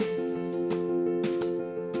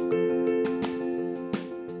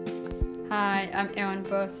Hi, I'm Aaron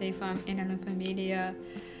Bursey from Interloper Media.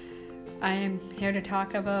 I am here to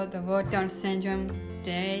talk about the World Down Syndrome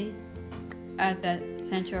Day at the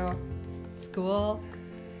Central School.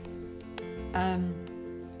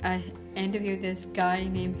 I interviewed this guy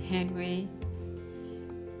named Henry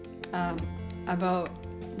about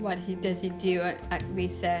what he do at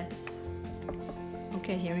recess.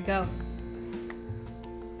 Okay, here we go.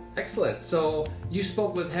 Excellent. So you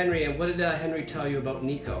spoke with Henry, and what did Henry tell you about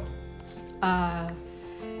Nico?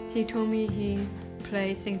 He told me he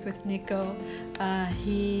plays things with Nico.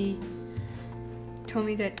 He told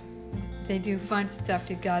me that they do fun stuff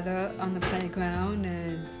together on the playground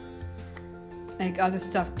and like other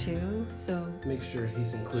stuff too. So Make sure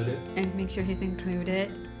he's included.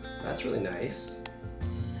 That's really nice.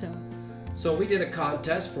 So we did a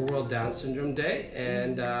contest for World Down Syndrome Day,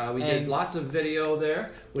 and we did lots of video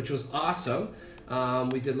there, which was awesome.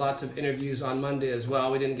 We did lots of interviews on Monday as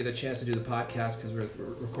well. We didn't get a chance to do the podcast because we're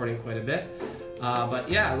recording quite a bit. But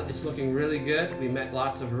yeah, it's looking really good. We met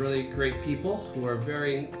lots of really great people who are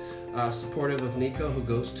very supportive of Nico, who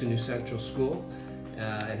goes to New Central School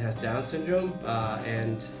and has Down syndrome.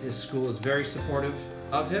 And his school is very supportive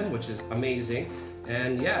of him, which is amazing.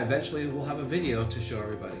 And yeah, eventually we'll have a video to show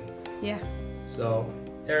everybody. yeah. So,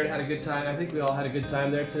 Aaron had a good time. I think we all had a good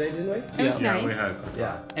time there today, didn't we? It was nice. Yeah, we had a good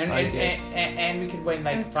time. Yeah. And we could win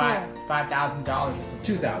like It was $5,000 or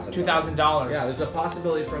something. $2,000. $2,000. Yeah, there's a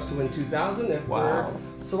possibility for us to win $2,000 if Wow.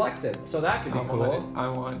 we're selected. So that could be cool. I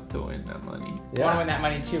want to win that money. I want to Yeah. win that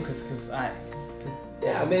money too, because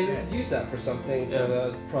Yeah, maybe we could use that for something for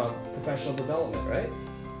the professional development, right?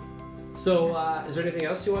 So, is there anything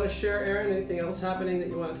else you want to share, Aaron? Anything else happening that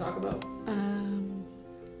you want to talk about?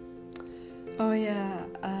 What else?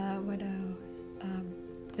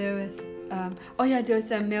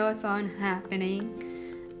 There's a marathon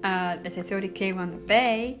happening. There's a 30K on the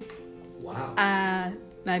bay. Wow.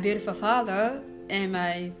 My beautiful father and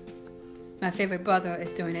my favorite brother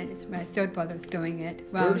is doing it. It's my third brother is doing it.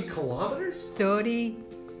 30 kilometers? 30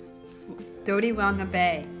 round the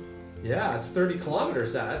bay. Yeah, it's 30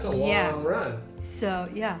 kilometers now. That's a long run. So,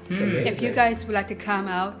 yeah. It's amazing. If you guys would like to come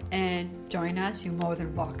out and join us, you're more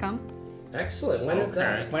than welcome. Excellent. When is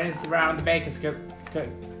that? when is the round the bay?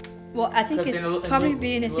 Well, I think Because it's in probably Luke-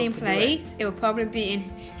 be in the Luke same could do it. place. It will probably be in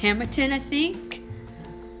Hamilton, I think.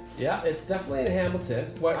 Yeah, it's definitely in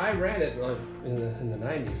Hamilton. Well, I ran it in the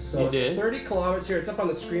 90s. So You it's did? 30 kilometers here. It's up on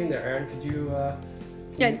the screen there, Aaron. Could you...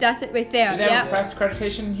 Yeah, that's it right there. Do they have Yeah. press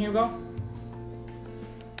accreditation, Hugo?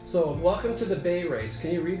 So, welcome to the Bay Race.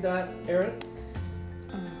 Can you read that, Aaron?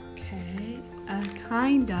 Okay.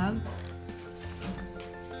 Kind of.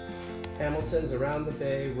 Hamilton's Around the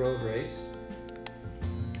Bay Road Race.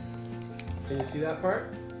 Can you see that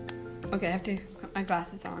part? Okay, I have to put my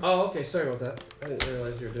glasses on. Oh, okay. Sorry about that. I didn't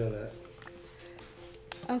realize you were doing that.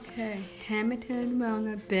 Okay, Hamilton round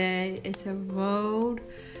the bay. It's a road.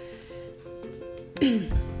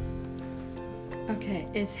 Okay,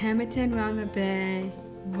 it's Hamilton round the bay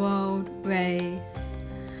road race.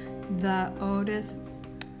 The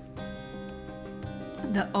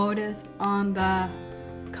oldest on the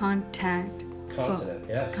Continent,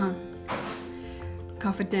 yes.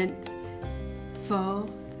 Confidence full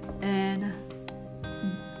and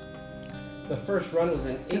The first run was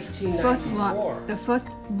in 1894. the first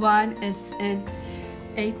one is in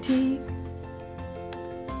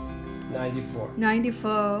 94.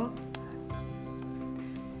 94,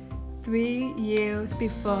 3 years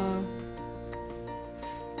before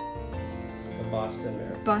The Boston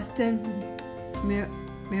Marathon. Boston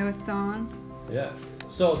Marathon. Yeah.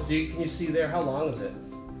 So, can you see there? How long is it?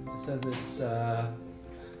 It says it's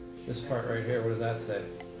this part right here. What does that say?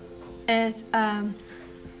 It's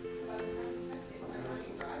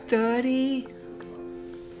 30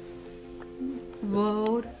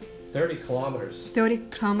 road, 30 kilometers. 30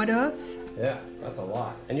 kilometers. Yeah, that's a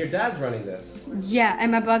lot. And your dad's running this. Yeah,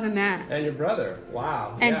 and my brother Matt. And your brother.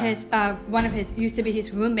 Wow. And yeah. his one of his used to be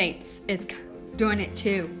his roommates is doing it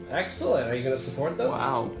too. Excellent. Are you going to support them?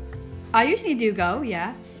 Wow. I usually do go,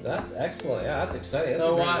 yes. That's excellent. Yeah, that's exciting.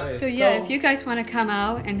 So, that's a great So race. yeah, if you guys want to come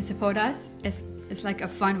out and support us, it's like a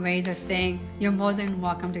fundraiser thing. You're more than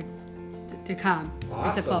welcome to come and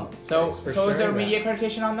Awesome. support. So Thanks for is there sharing media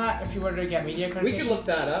accreditation on that? If you were to get media accreditation? We could look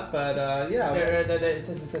that up, but yeah.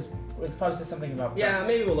 It probably says something about press. Yeah,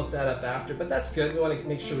 maybe we'll look that up after, but that's good. We want to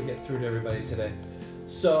make sure we get through to everybody today.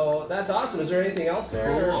 So that's awesome. Is there anything else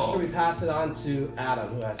there, or Cool. should we pass it on to Adam,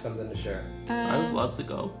 who has something to share? I would love to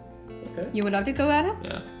go. Okay. You would love to go, Adam?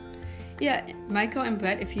 Yeah. Yeah, Michael and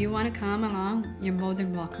Brett, if you want to come along, you're more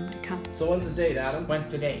than welcome to come. So when's the date, Adam? When's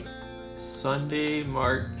the date? Sunday,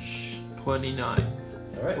 March 29th.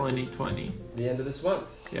 All right. 2020. The end of this month.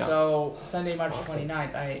 Yeah. So Sunday, March Awesome.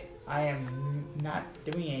 29th, I am not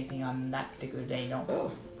doing anything on that particular day. No,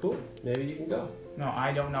 Oh, cool. Maybe you can go. no,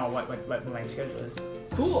 I don't know what my schedule is.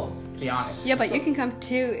 Cool. To be honest. Yeah, but you can come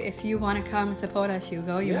too if you want to come and support us,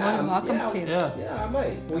 Hugo. You're more than welcome to. Yeah. Yeah, I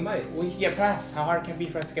might. We can get press. How hard can it be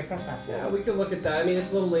for us to get press passes? Yeah, we could look at that. I mean,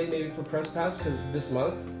 it's a little late maybe for press pass because this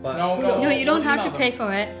month, but No, who no. knows? No, you don't We'll have to email pay them.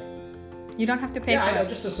 for it. You don't have to pay Yeah, I for know. it.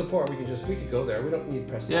 Just to support, we could go there. We don't need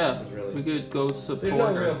press Yeah. passes really. We could go support There's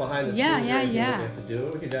no her. real behind the Yeah, scenes yeah, or anything yeah. that we have to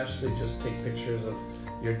do. We could actually just take pictures of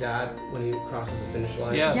your dad when he crosses the finish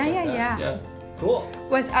line. Yeah. stuff Yeah, like yeah, that. yeah. Yeah. Cool.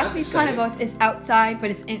 Well, it's actually That's kind exciting. of both. It's outside, but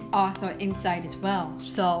it's also inside as well.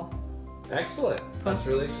 So, Excellent. That's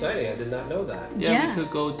really exciting. I did not know that. Yeah, Yeah. we could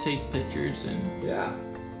go take pictures, and Yeah.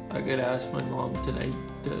 I could ask my mom tonight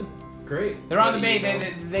to. Great. They're on the Or bay. email.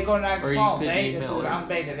 They go to Or Niagara you Falls, could eh? It's email her. around the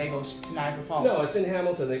bay that they go to Niagara Falls. No, it's in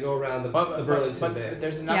Hamilton. They go around the Burlington but Bay.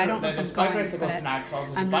 there's Yeah, I another. don't know if There's I'm bike going, race that goes but to Niagara Falls.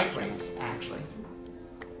 There's I'm a not bike sure. race actually.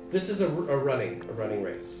 This is a running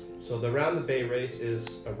race. So the Round the Bay race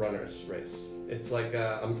is a runner's race. It's like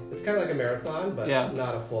it's kind of like a marathon, but Yeah.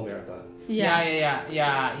 not a full marathon. Yeah.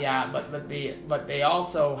 But they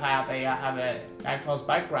also have a Niagara Falls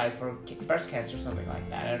bike ride for breast cancer or something like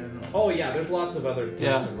that. I don't know. Oh yeah, there's lots of other types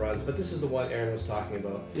Yeah. of runs, but this is the one Aaron was talking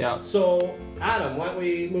about. Yeah. So Adam, why don't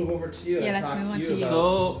we move over to you Yeah, and let's talk move to on you to you. about?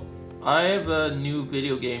 So I have a new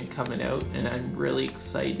video game coming out, and I'm really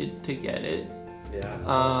excited to get it.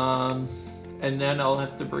 Yeah. And then I'll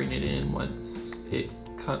have to bring it in once it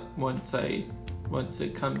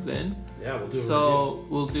comes in. Yeah, we'll do a So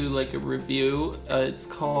we'll do like a review. It's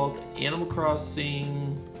called Animal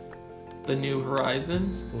Crossing: The New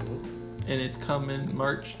Horizon, review. and it's coming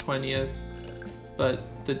March 20th. But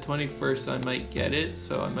the 21st I might get it,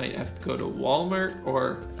 so I might have to go to Walmart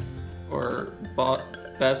or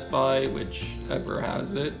Best Buy, whichever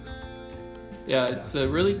has it. Yeah, it's a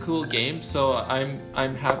really cool game, so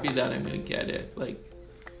I'm happy that I'm gonna get it. Like,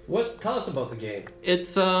 Tell us about the game.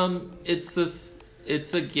 it's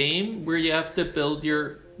a game where you have to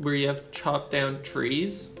chop down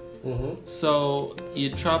trees. Mm-hmm. So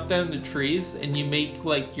you chop down the trees and you make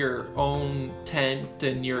like your own tent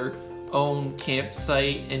and your own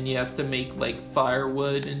campsite, and you have to make like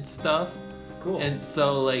firewood and stuff. Cool. And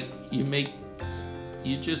so like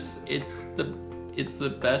it's the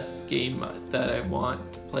best game that I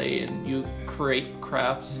want to play, and you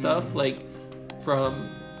craft stuff like from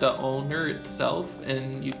the owner itself,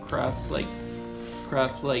 and you craft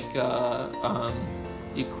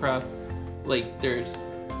there's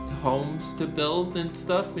homes to build and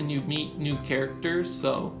stuff, and you meet new characters.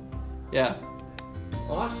 So yeah.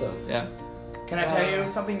 Awesome. Can I tell you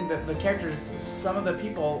something? The characters, some of the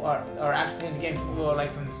people are actually in the game. Some people are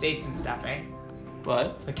like from the States and stuff, eh?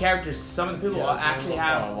 But The characters, some of the people actually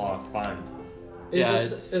have. a lot of fun.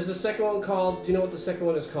 Is the second one called? Do you know what the second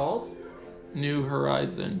one is called? New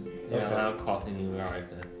Horizon. Yeah, Okay. I'll call the new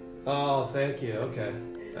Horizon. Oh, thank you. Okay,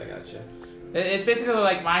 I gotcha. It's basically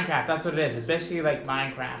like Minecraft. That's what it is. It's basically like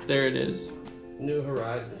Minecraft. There it is. New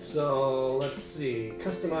Horizon. So let's see.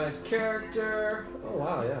 Customized character. Oh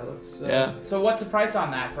wow, yeah, looks. Yeah. So what's the price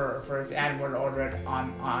on that for if Adam were to order it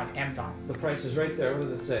on Amazon? The price is right there. What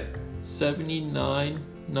does it say?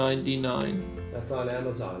 $79.99 That's on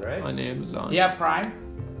Amazon, right? on Amazon. Do you have Prime?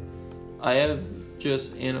 I have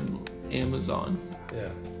just Amazon. Yeah.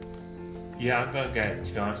 Yeah, I'm gonna get it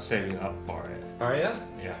too. I'm saving up for it. Are ya?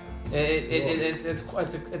 Yeah. It's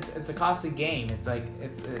a costly game. It's like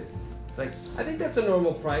I think that's a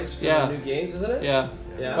normal price for Yeah. new games, isn't it? Yeah.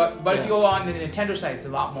 Yeah. but if Yeah. you go on the Nintendo site, it's a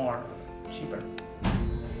lot more cheaper.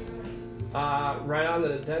 Right on the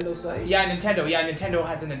Nintendo site. Yeah, Nintendo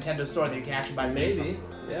has a Nintendo store that you can actually buy the game Maybe.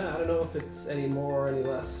 Yeah, I don't know if it's any more or any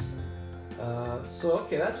less. So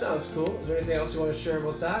okay, that sounds cool. Is there anything else you want to share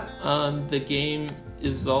about that? The game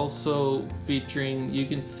is also featuring, you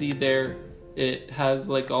can see there, it has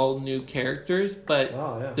like all new characters, but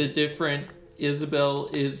Oh yeah. the different, Isabel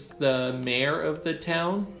is the mayor of the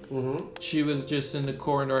town. Mm-hmm. She was just in the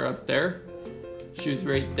corner up there. She was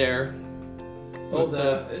right there. Oh, With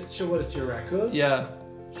it's your raccoon? yeah.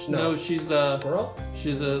 No. No, she's a Squirrel?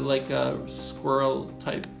 like a squirrel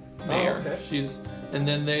type mayor. okay. And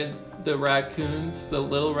then the raccoons, the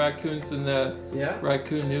little raccoons, and the Yeah.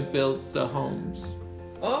 raccoon who builds the homes.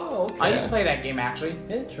 Oh, okay. I used to play that game actually.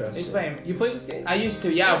 Interesting. I used to play. You played this game? I used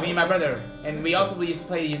to, yeah, me and my brother, and we also used to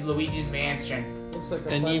play Luigi's Mansion. Looks like a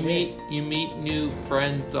And fun you game. meet new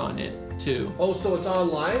friends on it too. Oh, so it's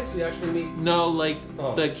online? So you actually meet... No, like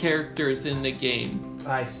Oh. the characters in the game.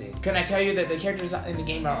 I see. Can I tell you that the characters in the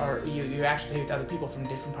game are you actually play with other people from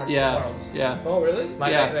different parts of the Yeah, world? yeah. Oh, really?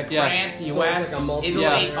 Like, Yeah, like yeah. France, So it's US, like a multi-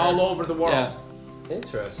 Italy, Yeah. all over the world. Yeah.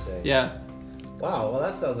 Interesting. Yeah. Wow, well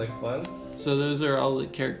that sounds like fun. So those are all the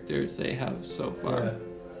characters they have so far. Yeah.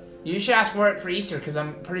 You should ask for it for Easter, because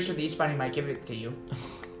I'm pretty sure the East Bunny might give it to you.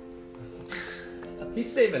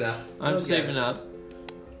 He's saving up. I'm He'll get saving it. up.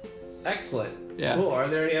 Excellent. Yeah. Cool. Are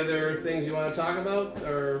there any other things you want to talk about?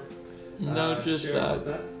 Or No, just share that. about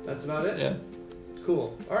that? That's about it? Yeah.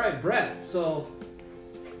 Cool. Alright, Brett. So,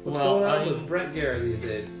 what's Well, going on I'm- with Brett Gare these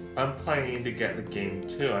days? I'm planning to get the game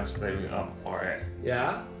too. I'm saving up for it.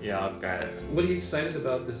 Yeah? Yeah, I'll get it. What are you excited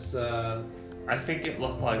about this, I think it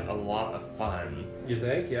looked like a lot of fun. you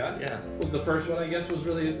think? Yeah? Yeah. Well, the first one, I guess, was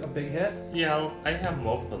really a big hit. Yeah, I have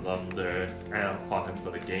most of them there. Animal Crossing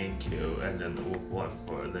for the GameCube, and then the one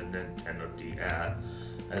for the Nintendo DS,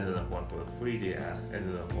 and then the one for the 3DS, and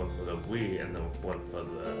then the one for the Wii, and the one for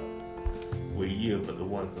the Wii U, but the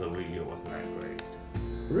one for the Wii U wasn't that great.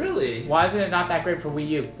 Really? Why isn't it not that great for Wii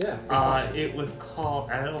U? Yeah. It was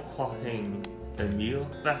called Animal Crossing Emile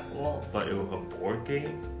Festival, but it was a board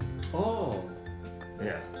game. Oh.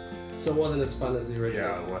 Yeah. So it wasn't as fun as the original.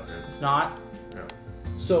 Yeah, it wasn't. It's not. No.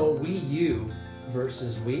 So Wii U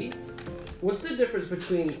versus Wii? What's the difference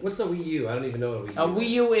between... What's the Wii U? I don't even know what a Wii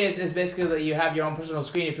U Wii U is basically that you have your own personal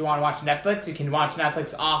screen. If you want to watch Netflix, you can watch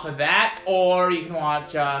Netflix off of that, or you can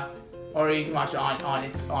watch it on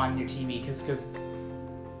your TV.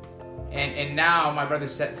 And now my brother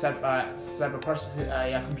set up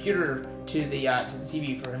a computer to the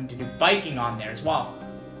TV for him to do biking on there as well.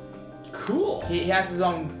 Cool. He has his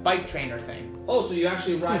own bike trainer thing. Oh, so you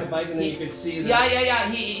actually ride a bike and then you could see the... Yeah.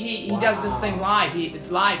 He does this thing Wow. live.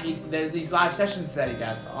 It's live. There's these live sessions that he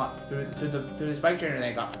does through his bike trainer that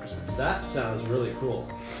I got for Christmas. That sounds really cool.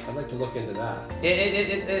 I'd like to look into that.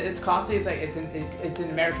 It's costly. It's like it's in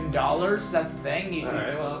American dollars. That's the thing. All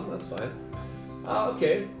right, well, that's fine.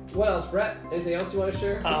 Okay. What else, Brett? Anything else you want to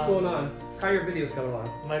share? What's going on? How are your videos coming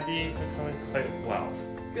along? My videos are coming quite well.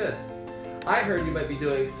 Good. I heard you might be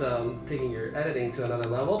doing taking your editing to another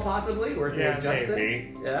level, possibly, working Yeah, with Justin.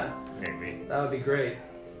 maybe. Yeah? Maybe. That would be great.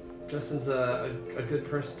 Justin's a good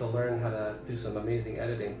person to learn how to do some amazing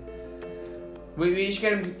editing. We should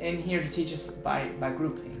get him in here to teach us by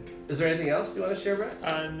grouping. Is there anything else you want to share, Brett?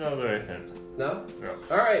 No, there isn't. No? No.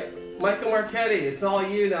 All right. Michael Marchetti, it's all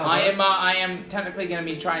you now. I bud. am technically going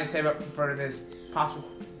to be trying to save up for this possible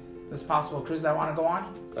cruise that I want to go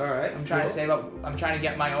on. All right. I'm trying to save up. I'm trying to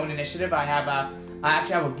get my own initiative. I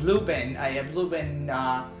actually have a blue bin. A blue bin.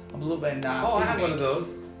 Oh, I have one of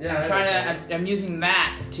those. Yeah. I'm using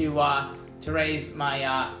that to raise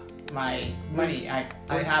my my money. I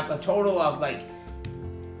have a total of I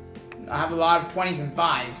have a lot of 20s and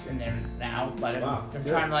 5s in there now, but I'm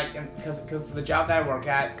trying to because the job that I work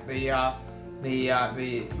at, the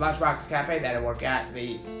Lunchbox Cafe that I work at,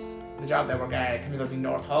 the job that I work at Community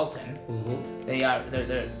North Halton.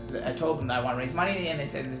 Mm-hmm. I told them that I want to raise money, and they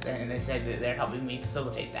said that they're helping me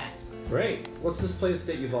facilitate that. Great. What's this place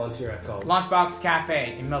that you volunteer at called? Lunchbox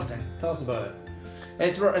Cafe in Milton. Tell us about it.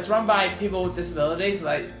 It's run by people with disabilities.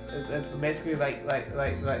 It's basically like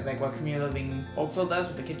what Community Living Oakville does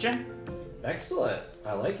with the kitchen. Excellent.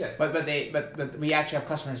 I like it. But we actually have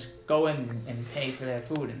customers go in and pay for their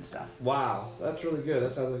food and stuff. Wow, that's really good.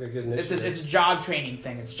 That sounds like a good initiative. It's a job training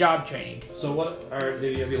thing. It's job training. So have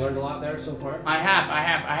you learned a lot there so far? I have.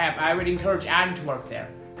 I would encourage Adam to work there.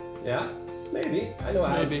 Yeah, maybe. I know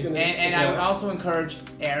Adam's Maybe. gonna. And I would also encourage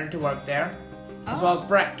Aaron to work there, as well as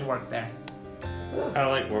Brett to work there. I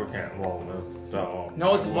like working at Walnut, so...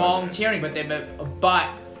 No, it's I like it. volunteering, but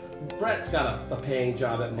Brett's got a paying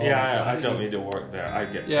job at Moe's. Yeah, I think don't he's- need to work there. I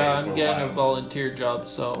get paid Yeah, for I'm getting a while. volunteer job,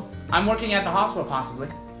 so I'm working at the hospital possibly.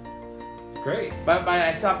 Great. But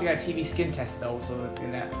I still have to get a TB skin test though, so it's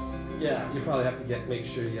gonna. Yeah, you probably have to make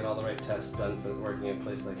sure you get all the right tests done for working in a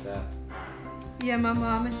place like that. Yeah, my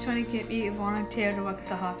mom is trying to get me a volunteer to work at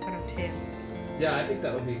the hospital too. Yeah, I think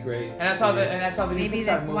that would be great. And I saw the new Maybe Pixar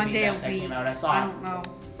like movie one day that a week. came out. I don't know.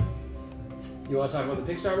 You want to talk about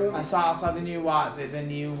the Pixar movie? I saw the new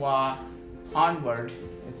Onward.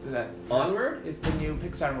 Onward? It's the new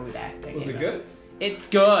Pixar movie that Was came it out. good? It's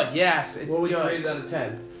good. Yes, it's What would good. you rate it out of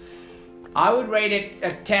 10? I would rate it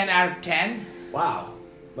a 10 out of 10. Wow,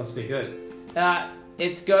 must be good.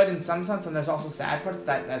 It's good in some sense, and there's also sad parts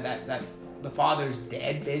that the father's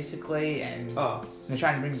dead basically, and Oh, they're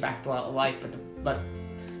trying to bring him back to life, but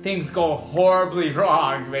things go horribly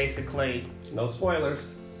wrong basically. no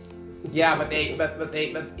spoilers. Yeah, but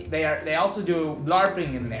they also do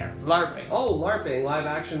LARPing in there. LARPing. Oh, LARPing, live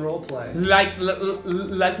action role play. Like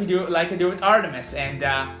I do with Artemis, and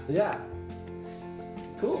Yeah.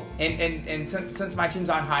 Cool. And since my team's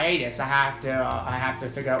on hiatus, I have to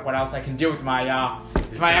figure out what else I can do with my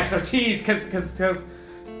expertise, because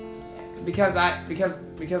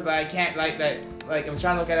I can't I was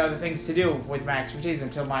trying to look at other things to do with my expertise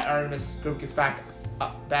until my Artemis group gets back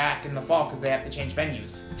in the fall, because they have to change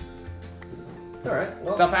venues. All right.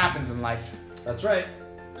 Well, Stuff happens in life. That's right.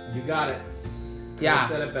 You got it. Yeah. You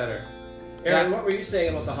said it better. Aaron, Yeah. what were you saying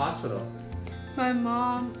about the hospital? My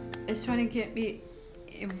mom is trying to get me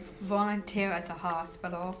a volunteer at the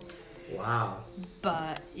hospital, Wow.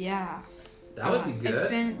 but yeah. That would be good. It's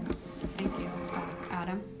been, thank you,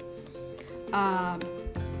 Adam.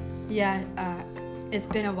 It's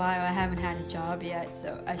been a while. I haven't had a job yet,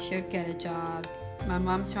 so I should get a job. My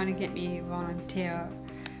mom's trying to get me a volunteer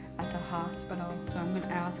at the hospital, so I'm going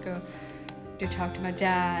to ask her to talk to my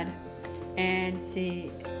dad and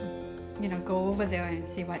see, go over there and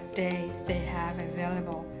see what days they have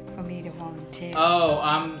available for me to volunteer.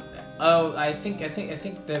 I think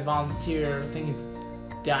the volunteer thing is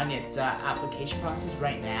done its application process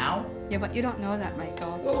right now. Yeah, but you don't know that,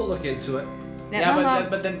 Michael. Well, we'll look into it.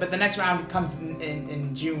 But the next round comes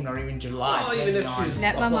in June or even July. Well, even if she's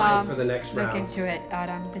Let my applying mom for the next look round. into it,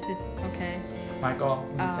 Adam. This is okay. Michael,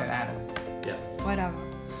 you said Adam. Yeah. Whatever.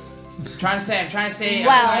 I'm trying to say.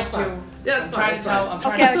 Well. I'm trying to. Yeah, it's I'm fine. trying It's to tell. fine. I'm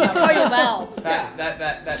trying Okay, to I'll just call you well.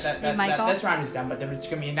 that Michael? this round is done, but there's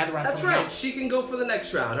gonna be another round. That's coming right. up. She can go for the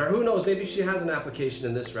next round, or who knows? Maybe she has an application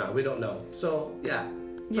in this round. We don't know. So yeah.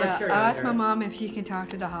 Sorry, Yeah, carry I'll on, ask my Aaron. mom if she can talk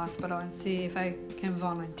to the hospital and see if I can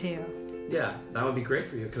volunteer. Yeah, that would be great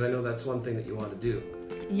for you, because I know that's one thing that you want to do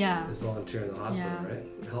Yeah, is volunteer in the hospital, Yeah.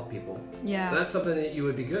 right? Help people. yeah, That's something that you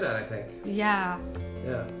would be good at, I think. yeah.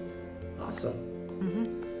 Yeah. Awesome.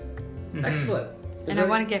 hmm Excellent. Is And I there-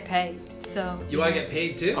 want to get paid, so. You want to get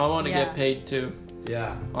paid too? I want to Yeah. get paid too.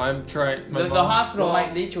 Yeah. I'm trying. The hospital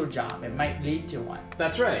might lead to a job. It might lead to one.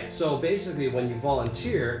 That's right. So basically, when you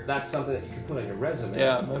volunteer, that's something that you can put on your resume.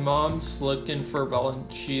 Yeah, my mom's looking for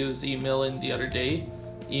She was emailing the other day,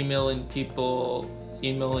 emailing people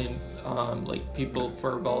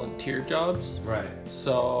for volunteer jobs. Right.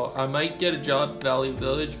 So I might get a job at Valley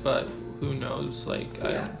Village, but who knows? I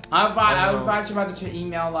Yeah. I would I know. advise your mother to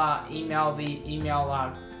email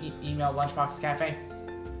Lunchbox Cafe.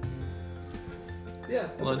 Yeah.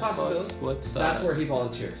 It's a possibility. Lunchbox. What's that? That's where he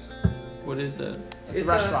volunteers. What is it? It's a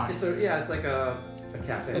restaurant. It's like a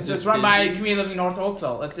cafe. It's run by Community Living North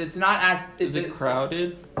Oakville. It's not as Is it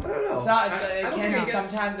crowded? I don't know. It's not. I It don't can think be it gets-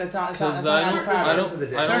 sometimes. It's not Because as I crowded. don't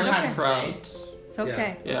Certain like times crowds. It's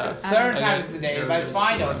okay. Yeah. Certain I times get of the day, but it's nervous.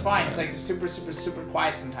 fine though. It's fine. Yeah. It's like super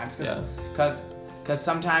quiet sometimes Yeah. because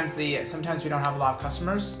sometimes we don't have a lot of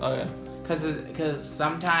customers Oh yeah. because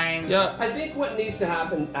sometimes Yeah. I think what needs to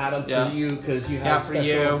happen, Adam, Yeah. for you, because you Yeah, have for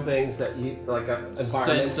special you. things that you like,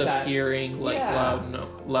 environments Sense of that. hearing, like Yeah.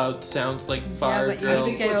 loud sounds like fire but you I need to drills.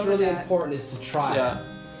 think get what's over really that. important is to try. Yeah.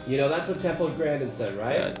 You know, that's what Temple Grandin said,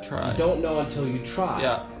 right? Yeah, try. You don't know until you try.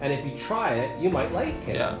 Yeah. And if you try it, you might like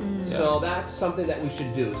it. Yeah. So that's something that we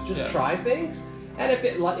should do. Is just Yeah. try things, and if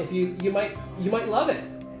you might love it,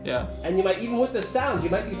 Yeah. and you might even with the sounds, you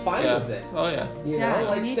might be fine Yeah. with it. Oh yeah. You Yeah, know,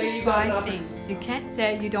 like you need say to you got try an opp- things. You can't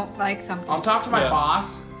say you don't like something. I'll talk to my Yeah.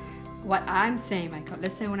 boss. What I'm saying, Michael,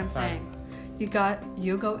 listen to what I'm Sorry. saying.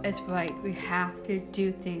 Hugo is right. We have to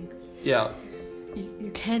do things. Yeah.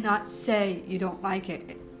 You cannot say you don't like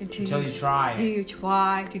it Until you try Until it. you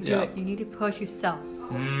try to do Yeah. it. You need to push yourself.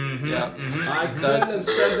 Mm-hmm. Yeah. I couldn't That's- have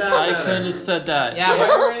said that. I better. couldn't have said that. Yeah, but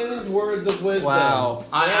Aaron's words of wisdom. Wow.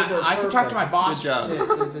 I could talk to my boss Good job.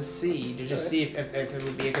 to just see if it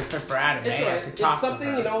would be a good fit for Adam. It's Hey, I alright. could It's talk to something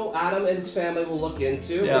her. you know Adam and his family will look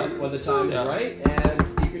into Yeah. when the time Yeah. is right,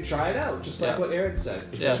 and you could try it out, just like Yeah. what Aaron said.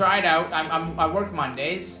 Yeah. Try it out. I work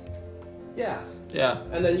Mondays. Yeah. Yeah.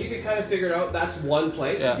 And then you could kind of figure it out. That's one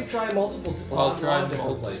place. Yeah. You could try a lot of different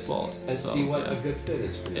places and so, see what yeah. a good fit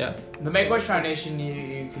is for you. Yeah. The Make-A-Wish Foundation,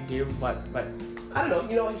 you could do, but I don't know.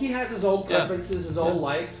 You know, he has his own Yeah. preferences, his own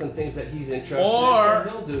likes, and things that he's interested Or- in. So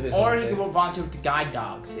he'll do his or own he thing. could volunteer with the guide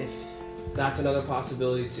dogs if. That's another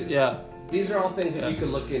possibility too. Yeah. These are all things that Yeah. you could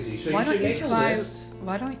look into. So Why you don't should you make a try? list.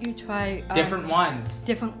 Why don't you try Different ones.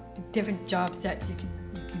 different jobs that you can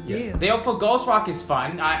Yeah. do? The Oakville Ghost Walk is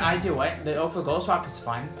fun. I do it. The Oakville Ghost Walk is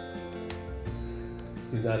fun.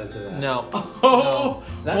 He's not into that. No. Oh,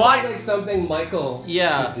 That what? sounds like something Michael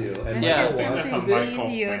Yeah. should do. Let's And Yeah. Michael get wants something to do. Michael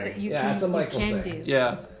easier thing. that you Yeah, it's a can Michael do. thing.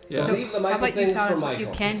 Yeah. Yeah. So leave the Michael how about you things tell for us what Michael.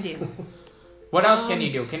 you can do? What else can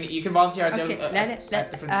you do? You can volunteer at Okay, at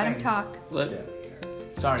let different Adam things. talk. Let, Yeah.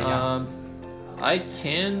 Sorry, yeah. I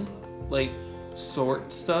can like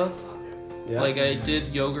sort stuff. Yeah. Like I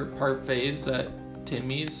did yogurt parfaits at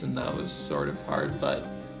Timmy's, and that was sort of hard, but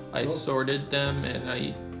I sorted them and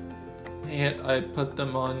I put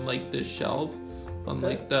them on like the shelf, on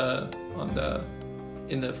like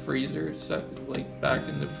in the freezer, like back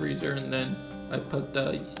in the freezer, and then I put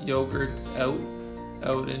the yogurts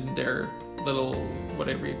out in their little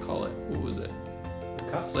whatever you call it. What was it?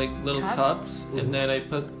 Cups? Like little cups, and then I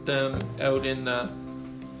put them out in the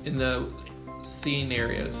scene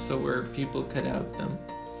areas so where people could have them.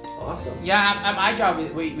 Awesome. Yeah, at my job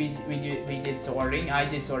we did sorting. I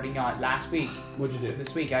did sorting last week. What'd you do?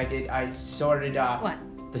 This week I sorted What?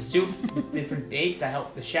 the soup with different dates. I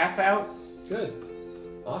helped the chef out. Good.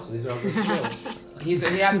 Awesome. These are all good skills. He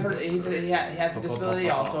has a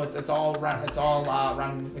disability also. It's all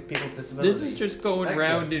run with people with disabilities. This is just going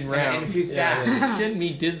round and and round. a few staff. It's getting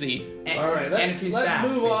me dizzy. All right, let's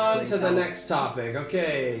move on to the next topic.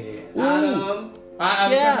 Okay, Adam. I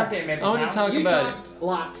was going to talk to him. I want to talk You about talked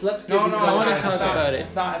lots. Let's No, give no, you I want to I talk thought- about it. I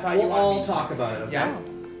thought We'll you all wanted me. talk about it. Okay. Yeah.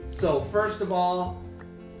 So first of all,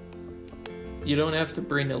 You don't have to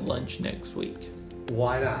bring a lunch next week.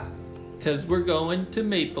 why not? Because we're going to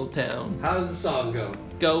Mapletown. How does the song go?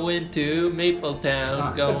 Going to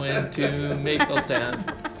Mapletown. Going to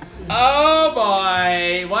Mapletown. Oh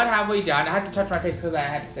boy, what have we done? I had to touch my face because I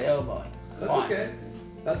had to say, oh boy. That's Why? okay.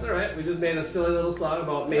 That's all right. We just made a silly little song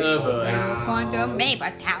about Maple. Oh, boy. We're going to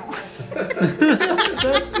Mapletown.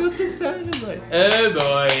 That's what the sound is like. Oh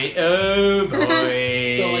boy, oh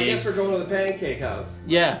boy. So I guess we're going to the Pancake House.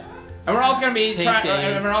 Yeah. And we're also gonna be trying. Pancake.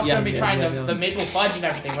 And we're also Yum, gonna be yum, trying yum, the yum. maple fudge and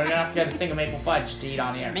everything. We're gonna have to get a thing of maple fudge to eat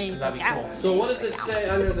on here because that'd be cool. So what does it say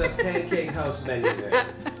under the Pancake House menu there?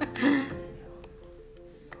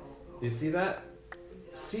 Do you see that?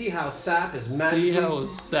 See how sap is magically... See how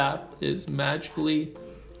sap is magically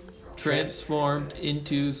transformed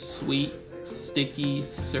into sweet, sticky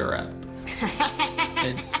syrup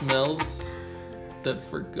and smells the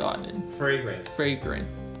forgotten Fragrance. fragrant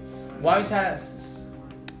Why was that?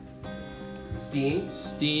 Steam.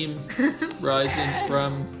 steam rising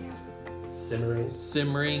from Simmering.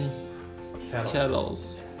 simmering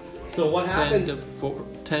kettles. So what 10 happens... to 4.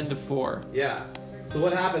 10 to 4. Yeah. So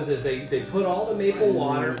what happens is they put all the maple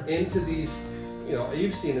water into these... You know,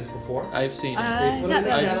 you've seen this before. I've seen it. They put it in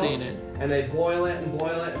the I've kettles, seen it. and they boil it and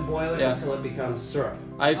boil it and boil it Yeah. until it becomes syrup.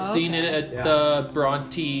 I've seen it at Yeah. the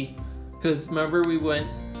Bronte, because remember we went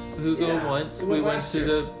Hugo Yeah, once. we We went went last to year.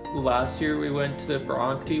 the last year. We went to the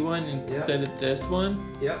Bronte one instead of this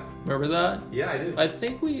one. Yep. Remember that? Yeah, I do. I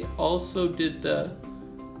think we also did the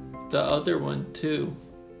other one too.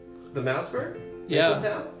 The Mountesburg? Yeah.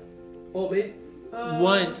 Mapletown? Well, maybe...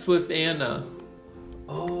 Once with Anna.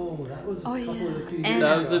 Oh, that was Oh, a couple of yeah. a few years And-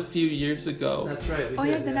 That ago. was a few years ago. That's right. We Oh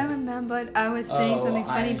did, yeah, then I remembered I was saying Oh, something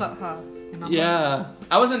funny I- about her. Remember? Yeah,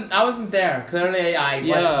 I wasn't there. Clearly, I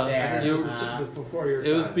Yeah, wasn't there. you- before your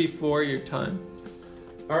it was time. before your time.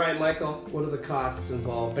 All right, Michael. What are the costs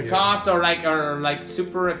involved? The here? costs are like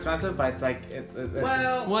super expensive, but it's like it's Well, I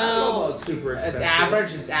don't know about super expensive. it's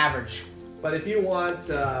average. It's average. But if you want,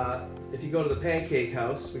 if you go to the Pancake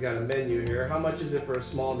House, we got a menu here. How much is it for a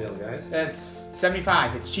small meal, guys? It's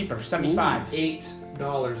 $75. It's cheaper. $75.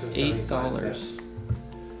 $8.75. $8.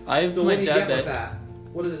 I have So my what do you get with debit. that?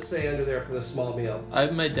 What does it say under there for the small meal? I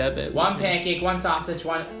have my debit. One with me. pancake, one sausage,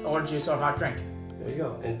 one orange juice or hot drink. There you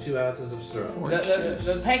go. And 2 ounces of syrup. Orange juice.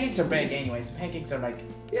 The pancakes are big, anyways. The pancakes are like.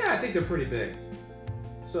 Yeah, I think they're pretty big.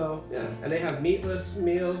 So, yeah. And they have meatless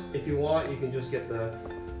meals. If you want, you can just get the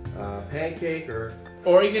pancake or...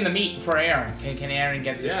 Or even the meat for Aaron. Can Aaron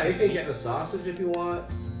get the Yeah, shit? you can get the sausage if you want.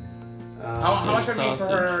 How much would it be for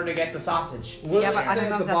sausage. her to get the sausage? What Yeah, does but it I say don't at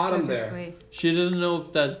know the if that's bottom gluten there? free. She doesn't know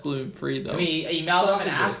if that's gluten free though. Can we email them and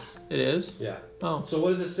Sausages. ask? It is. Yeah. Oh, So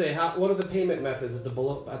what does it say? What are the payment methods at the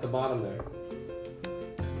bottom there?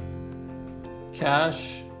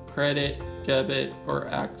 cash, credit, debit, or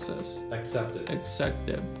access. Accepted.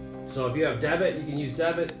 Accepted. So if you have debit, you can use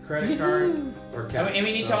debit, credit card, or cash. And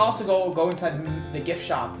we need So- to also go inside the gift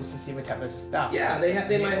shop just to see what type of stuff. Yeah, they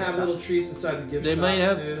might have stuff. little treats inside the gift They shop might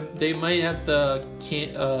have. too. They might have the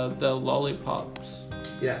lollipops.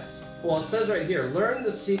 Yes. Well, it says right here, learn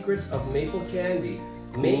the secrets of maple candy,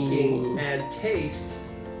 making Ooh. and taste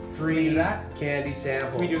We free do that? candy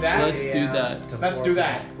samples. We do that? Let's do that. to Let's 4 do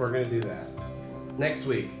that. p.m. We're gonna do that next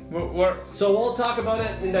week. We're, So we'll talk about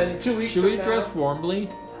it in 2 weeks. Should we from dress now. warmly?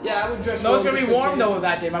 Yeah, I would dress. no, it's gonna warm be just in warm case. though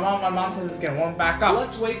that day. My mom says it's gonna warm back up.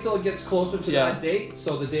 Let's wait till it gets closer to Yeah. that date.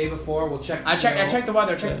 So the day before, we'll check. I you checked know, the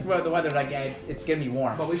weather. Check the weather. Like it's gonna be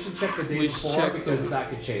warm. But we should check the day We should before check because the- that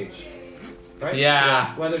could change. Right?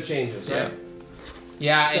 Yeah. Weather changes, right?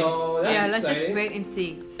 Yeah. So that's Yeah, let's exciting. just wait and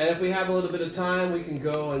see. And if we have a little bit of time, we can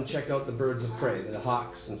go and check out the birds of prey, the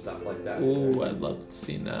hawks and stuff like that. Ooh, I'd love to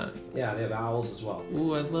see that. Yeah, they have owls as well.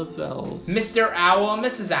 Ooh, I love owls. Mr. Owl,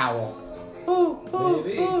 Mrs. Owl.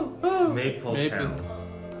 Maybe. Maple Maybe. Town.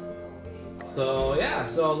 So yeah,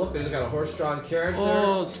 so look, they've got a horse-drawn carriage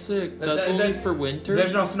Oh, sick. That's The- only the- for winter?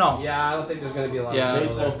 There's no snow. there. Yeah, I don't think there's going to be a lot Yeah. of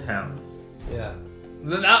snow Maple there. Town. Yeah.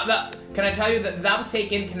 Can I tell you that was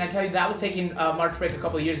taken? Can I tell you that was taken March break a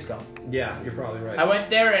couple of years ago? Yeah, you're probably right. I went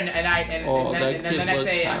there and Oh, that then the kid next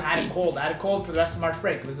looks day I had happy. a cold. I had a cold for the rest of March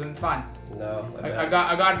break. It wasn't fun. No, I bet. I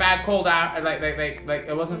got a bad cold out. Like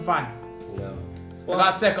it wasn't fun. No. I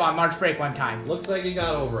got sick on March break one time. Looks like you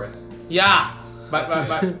got over it. Yeah, but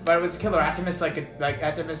it was a killer. I had to miss I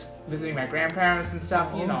had to miss visiting my grandparents and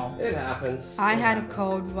stuff. You know. It happens. I It had a happens.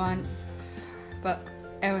 cold once, but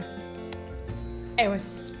it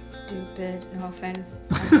was stupid. No offense.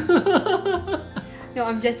 No,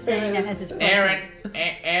 I'm just saying that as this person.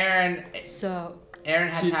 Aaron So,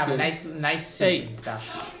 had She's to have good. a nice suit Hey. and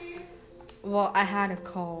stuff. well, I had a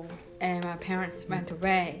cold, and my parents went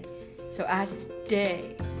away, so I had to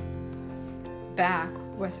stay back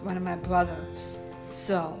with one of my brothers.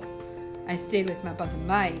 So, I stayed with my brother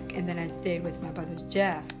Mike, and then I stayed with my brother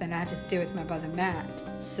Jeff, then I had to stay with my brother Matt.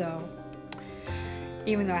 So,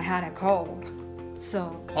 even though I had a cold,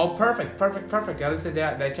 so Oh, perfect. At least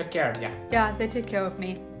they took care of you. yeah, they took care of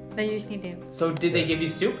me. They usually do. So did they give you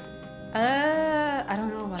soup? I don't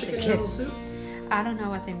know what Chicken they noodle give. soup? I don't know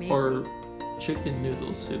what they made. Or me. chicken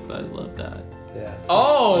noodle soup. I love that. Yeah. it's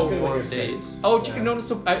Oh! good when Warm you're sick. days. Oh, chicken Yeah. noodle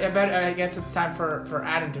soup. I guess it's time for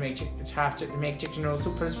Adam to make chicken noodle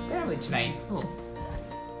soup for his family tonight. Oh,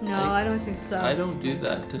 No, I don't think so. I don't do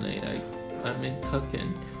that tonight. I'm in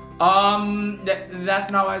cooking.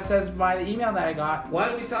 That's not what it says by the email that I got. Why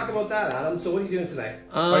don't we talk about that, Adam? So what are you doing tonight?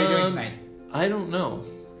 What are you doing tonight? I don't know.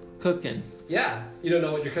 Cooking. Yeah. You don't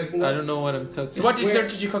know what you're cooking? I don't know what I'm cooking. So what Where- dessert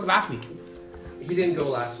did you cook last week? He didn't go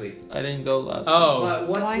last week. I didn't go last Oh. But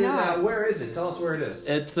what Why did, not? where is it? Tell us where it is. week.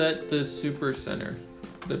 It's at the Super Center.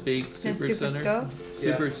 The big The Super Center. Superstore?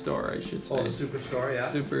 Superstore, I should Oh, say. the Superstore,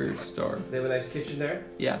 yeah. Superstore. They have a nice kitchen there,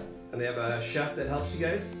 Yeah. and they have a chef that helps you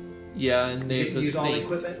guys. Yeah, and they You have get to the use all the sink.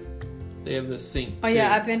 equipment. They have the sink. Oh yeah,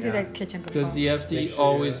 too. I've been to Yeah. that kitchen before. Because you have to Make sure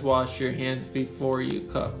always you- wash your hands before you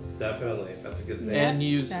cook. Definitely, that's a good thing. Yeah, And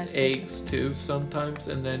use that's eggs too sometimes,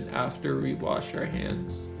 and then after we wash our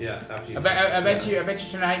hands. Yeah, after you. I bet you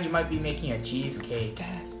tonight you might be making a cheesecake.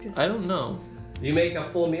 Yes, 'cause- I don't know. You make a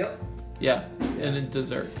full meal Yeah, and a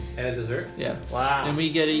dessert. and a dessert. Yeah. Wow. And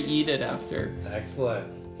we get to eat it after. Excellent.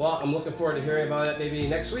 Well, I'm looking forward to hearing about it maybe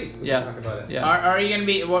next week. We Yeah. can talk about it. Yeah. Are you gonna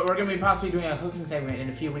be? We're gonna be possibly doing a cooking segment in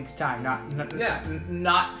a few weeks' time. Not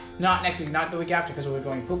next week, not the week after, because we're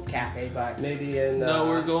going Poop Cafe. But Maybe in. No,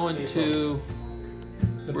 we're going April. to.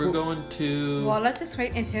 The We're poop- going to well, let's just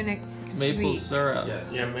wait until next Maple week. Syrup. Yes.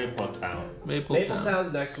 Yeah, Maple Town. Maple Town.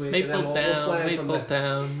 Town's next week. and then Maple we'll Town, plan from Maple there.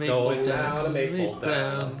 Town, Maple Going Town, down to Maple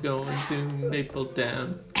Town. going to Maple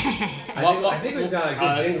Town. I think we've got a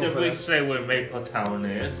good jingle Did for we this. say where Maple Town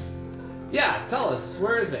is? Yeah, tell us.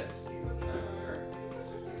 Where is it?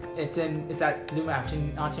 it's at New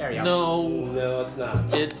Mountain, Ontario. No, No, it's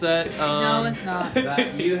not. it's at No, it's not.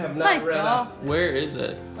 That you have not Like read golf. up. where is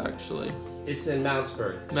it actually? It's in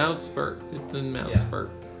Mountsburg. Mountsburg. It's in Mountsburg,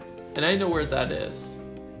 and I know where that is.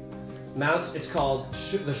 It's called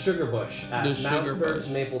the Sugar Bush at The Sugar Mountsburg's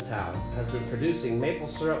Bush. Maple Town. Has been producing maple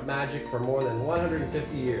syrup magic for more than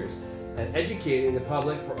 150 years and educating the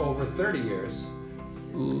public for over 30 years.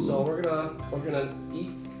 Ooh. So we're gonna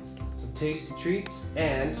eat some tasty treats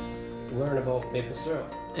and learn about maple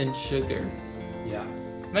syrup. and sugar. Yeah.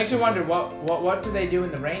 Makes you wonder what do they do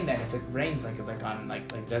in the rain then? If it rains like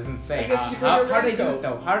doesn't say. I guess you bring how a do they do raincoat. it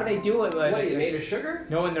though? How do they do it? Like, What are you made of sugar?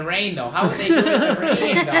 No, in the rain though. How would they do it in the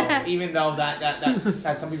rain though? Even though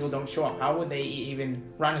that some people don't show up, how would they even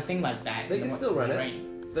run a thing like that? They in can the still run it.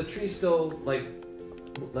 rain? The trees still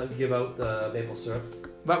give out the maple syrup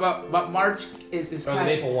But March is or the kind of,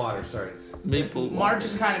 maple water. Sorry. Maple. March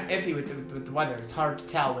is kind of iffy with the weather. It's hard to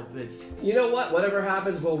tell with You know what? Whatever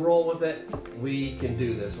happens, we'll roll with it. We can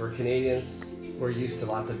do this. We're Canadians. We're used to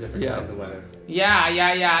lots of different Yeah. kinds of weather. yeah.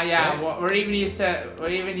 Right. Well, we're even used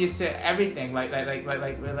to everything. Like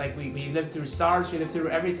we lived through SARS. We lived through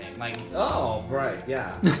everything. Like Oh, right.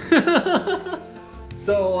 Yeah.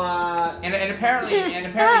 So and apparently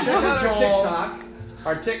check out our Joel- TikTok.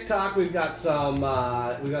 Our TikTok, we've got some.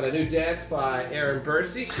 We got a new dance by Erin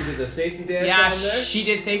Bursey. She did the safety dance Yeah, on there. she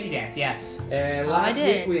did safety dance. Yes. And I last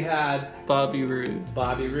did. week we had Bobby Roode.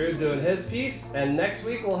 Bobby Roode doing his piece, and next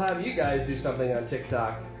week we'll have you guys do something on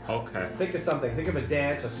TikTok. Okay. Think of something. Think of a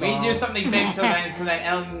dance, a We song. need to do something big so that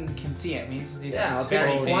Ellen can see it. We need to do something Yeah, okay.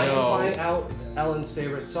 very Oh, big. Why don't no. you find Ellen's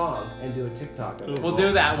favorite song and do a TikTok of it? We'll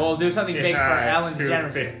do that. We'll do something big for Ellen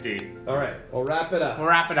DeGeneres. 250. All right, we'll wrap it up. We'll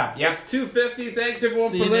wrap it up. Yep. It's 2:50. Thanks everyone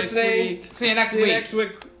See for you next listening. week. See you next See you week next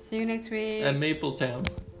week. See you next week. At Mapletown.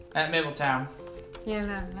 at Mapletown.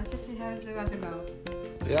 Yeah, let's just see how the weather goes.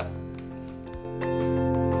 Yeah.